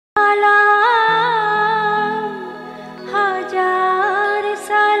সালাম হাজার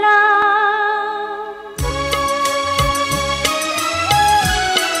সালাম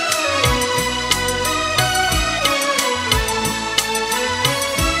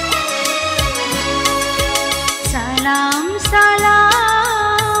সালাম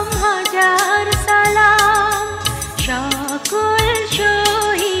সালাম হাজার সালাম সকল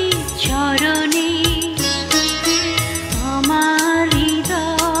শহীদ চরণে আমার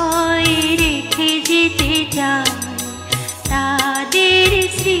হৃদয়ে রেখে যেতে চাই তাদের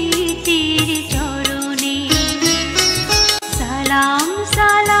স্মৃতির চরণে সালাম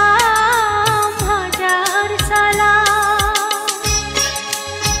সালাম হাজার সালাম।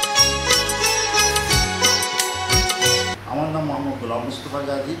 আমার নাম মোহাম্মদ গোলাম মোস্তফা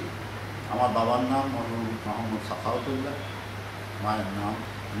গাজি। আমার বাবার নাম মোহাম্মদ সাখাওয়াতুল্লাহ, মায়ের নাম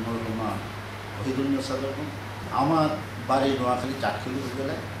মরহুমা ওহিদুন্নেসা বেগম। আমার বাড়ি নোয়াখালী চাটখিল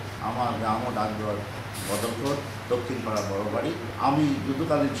উপজেলায়। আমার গ্রাম ও ডাকঘর বদলপুর দক্ষিণপাড়া বড় বাড়ি। আমি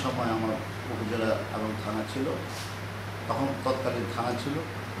যুদ্ধকালীন সময় আমার উপজেলা এবং থানা ছিল, তখন তৎকালীন থানা ছিল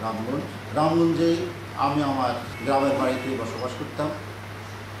রামগঞ্জ। রামগঞ্জেই আমি আমার গ্রামের বাড়িতে বসবাস করতাম।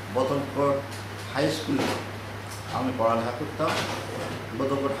 বদলপুর হাই স্কুলে আমি পড়ালেখা করতাম।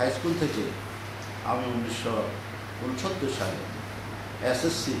 বদলপুর হাই স্কুল থেকে আমি 1969 সালে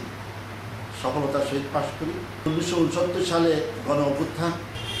এসএসসি সফলতার সহিত পাশ করি। 1969 সালে গণ অভ্যুত্থান,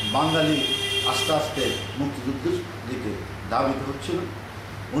 বাঙালি আস্তে আস্তে মুক্তিযুদ্ধের দিকে ধাবিত হচ্ছিল।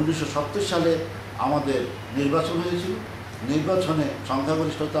 1970 সালে আমাদের নির্বাচন হয়েছিল। নির্বাচনে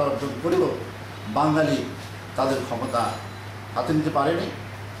সংখ্যাগরিষ্ঠতা অর্জন করেও বাঙালি তাদের ক্ষমতা হাতে নিতে পারেনি।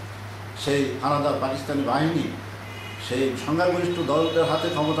 সেই হানাদার পাকিস্তানি বাহিনী সেই সংখ্যাগরিষ্ঠ দলদের হাতে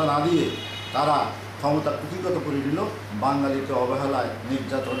ক্ষমতা না দিয়ে তারা ক্ষমতা কুক্ষিগত করে দিল, বাঙালিকে অবহেলায়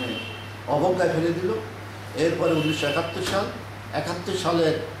নির্যাতনে অবজ্ঞায় ফেলে দিল। এরপরে 1971 সালে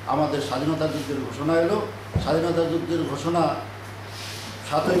আমাদের স্বাধীনতা যুদ্ধের ঘোষণা এলো। স্বাধীনতা যুদ্ধের ঘোষণা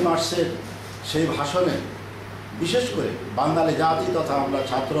 7ই মার্চের সেই ভাষণে বিশেষ করে বাঙালি জাতি তথা আমরা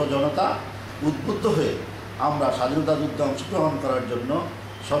ছাত্র জনতা উদ্বুদ্ধ হয়ে আমরা স্বাধীনতা যুদ্ধে অংশগ্রহণ করার জন্য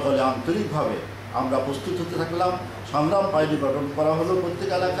সকলে আন্তরিকভাবে আমরা প্রস্তুত হতে থাকলাম। সংগ্রাম বাহিনী গঠন করা হলো প্রত্যেক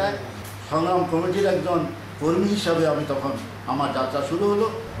এলাকায়। সংগ্রাম কমিটির একজন কর্মী হিসাবে আমি তখন আমার যাত্রা শুরু হলো।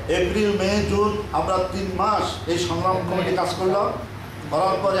 এপ্রিল, মে, জুন আমরা 3 মাস এই সংগ্রাম কমিটি কাজ করলাম।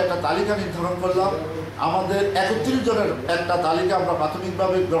 করার পরে একটা তালিকা নির্ধারণ করলাম। আমাদের 31 জনের একটা তালিকা আমরা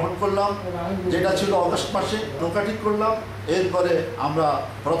প্রাথমিকভাবে গ্রহণ করলাম, যেটা ছিল অগস্ট মাসে। নৌকা ঠিক করলাম। এরপরে আমরা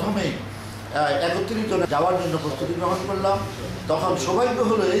প্রথমেই 31 জনে যাওয়ার জন্য প্রস্তুতি গ্রহণ করলাম। তখন সৌভাগ্য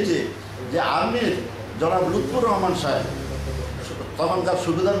হলো এই যে আর্মির জনাব লুৎফুর রহমান সাহেব, তখনকার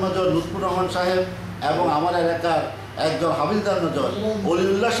সুবেদার নজর লুৎফুর রহমান সাহেব এবং আমার এলাকার একজন হাবিলদার নজর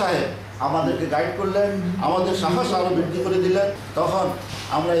অলিউল্লাহ সাহেব আমাদেরকে গাইড করলেন, আমাদের সাহস আরও বৃদ্ধি করে দিলেন। তখন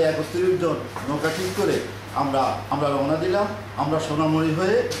আমরা এই 31 জন নৌকা ঠিক করে আমরা রওনা দিলাম। আমরা সোনামুড়ি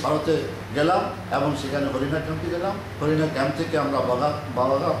হয়ে ভারতে গেলাম এবং সেখানে হরিণা ক্যাম্পে গেলাম। হরিণা ক্যাম্প থেকে আমরা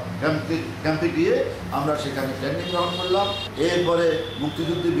বাগা ক্যাম্পে গিয়ে আমরা সেখানে ট্রেনিং গ্রহণ করলাম। এরপরে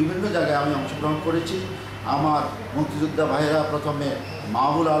মুক্তিযুদ্ধের বিভিন্ন জায়গায় আমি অংশগ্রহণ করেছি। আমার মুক্তিযোদ্ধা ভাইয়েরা প্রথমে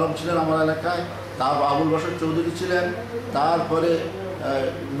মাহবুল আলম ছিলেন আমার এলাকায়, তার আবুল বসর চৌধুরী ছিলেন, তারপরে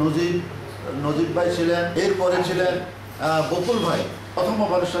নজিব ভাই ছিলেন, এরপরে ছিলেন বকুল ভাই। প্রথম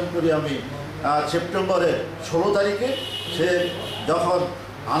অপারেশন করি আমি সেপ্টেম্বরের 16 তারিখে। সে যখন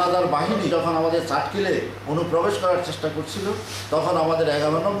হানাদার বাহিনী যখন আমাদের চাটখিলে অনুপ্রবেশ করার চেষ্টা করছিল, তখন আমাদের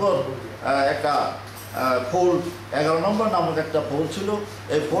 11 নম্বর একটা ফোল, 11 নম্বর নামক একটা ফোল ছিল।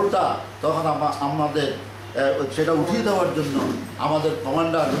 এই ফোলটা তখন আমাদের সেটা উঠিয়ে দেওয়ার জন্য আমাদের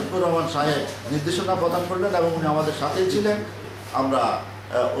কমান্ডার লুৎফুর রহমান সাহেব নির্দেশনা প্রদান করলেন এবং উনি আমাদের সাথেই ছিলেন। আমরা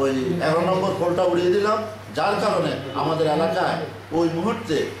ওই 11 নম্বর ফোলটা উড়িয়ে দিলাম, যার কারণে আমাদের এলাকায় ওই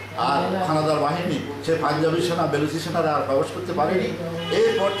মুহূর্তে আর হানাদার বাহিনী সে পাঞ্জাবি সেনা, বেলুচি সেনারা আর প্রবেশ করতে পারেনি।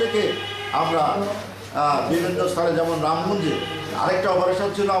 এরপর থেকে আমরা বিভিন্ন স্থানে, যেমন রামগঞ্জে আরেকটা অপারেশন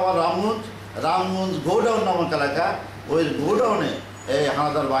ছিল আমার রামগঞ্জ গোডাউন নামক এলাকা। ওই গোডাউনে এই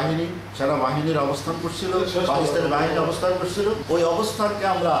হানাদার বাহিনী, সেনাবাহিনীর অবস্থান করছিল, পাকিস্তানি বাহিনী অবস্থান করছিল। ওই অবস্থানকে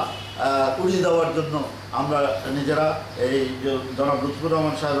আমরা উড়িয়ে দেওয়ার জন্য আমরা নিজেরা এই জনাব লুৎফুর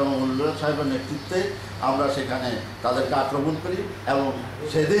রহমান সাহেব এবং উল্লাহ সাহেবের নেতৃত্বে আমরা সেখানে তাদেরকে আক্রমণ করি এবং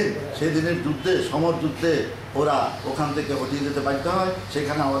সেদিনের যুদ্ধে, সমর যুদ্ধে ওরা ওখান থেকে হটিয়ে যেতে বাধ্য হয়।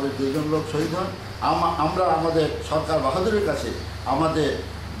 সেখানে আমাদের 2 জন লোক শহীদ হন। আমরা আমাদের সরকার বাহাদুরের কাছে আমাদের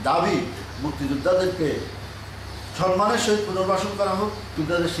দাবি, মুক্তিযোদ্ধাদেরকে সম্মানের সহিত পুনর্বাসন করা হোক,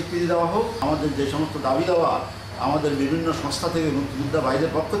 যোদ্ধাদের স্বীকৃতি দেওয়া হোক। আমাদের যে সমস্ত দাবি দেওয়া আমাদের বিভিন্ন সংস্থা থেকে, মুক্তিযোদ্ধা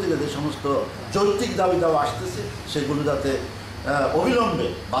ভাইদের পক্ষ থেকে যে সমস্ত যৌক্তিক দাবি দেওয়া আসতেছে, সেগুলো যাতে অবিলম্বে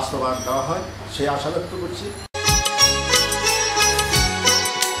বাস্তবায়ন করা হয় সেই আশা ব্যক্ত করছি।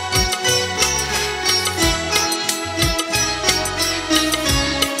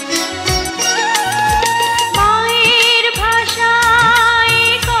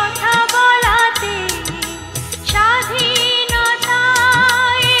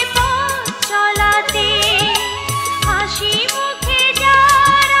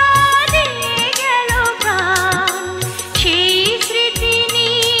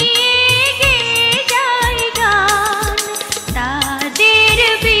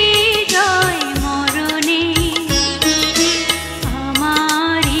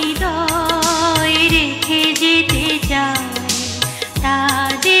 যায়, তার